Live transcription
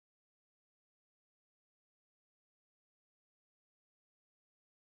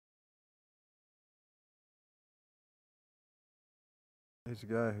He's a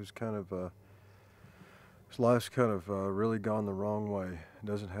guy who's kind of, his life's kind of really gone the wrong way. He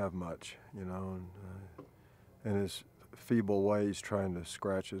doesn't have much, you know, and in his feeble way, he's trying to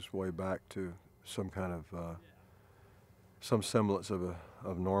scratch his way back to some kind of, some semblance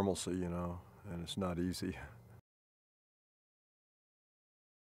of normalcy, you know, and it's not easy.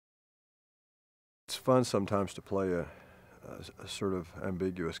 It's fun sometimes to play a sort of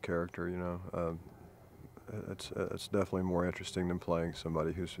ambiguous character, you know. It's definitely more interesting than playing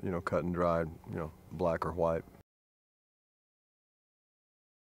somebody who's, you know, cut and dried, you know, black or white.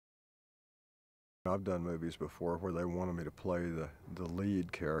 I've done movies before where they wanted me to play the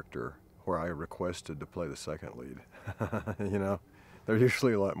lead character, where I requested to play the second lead. You know, they're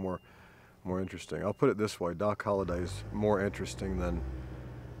usually a lot more interesting. I'll put it this way: Doc Holliday's more interesting than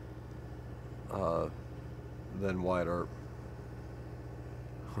Wyatt Earp.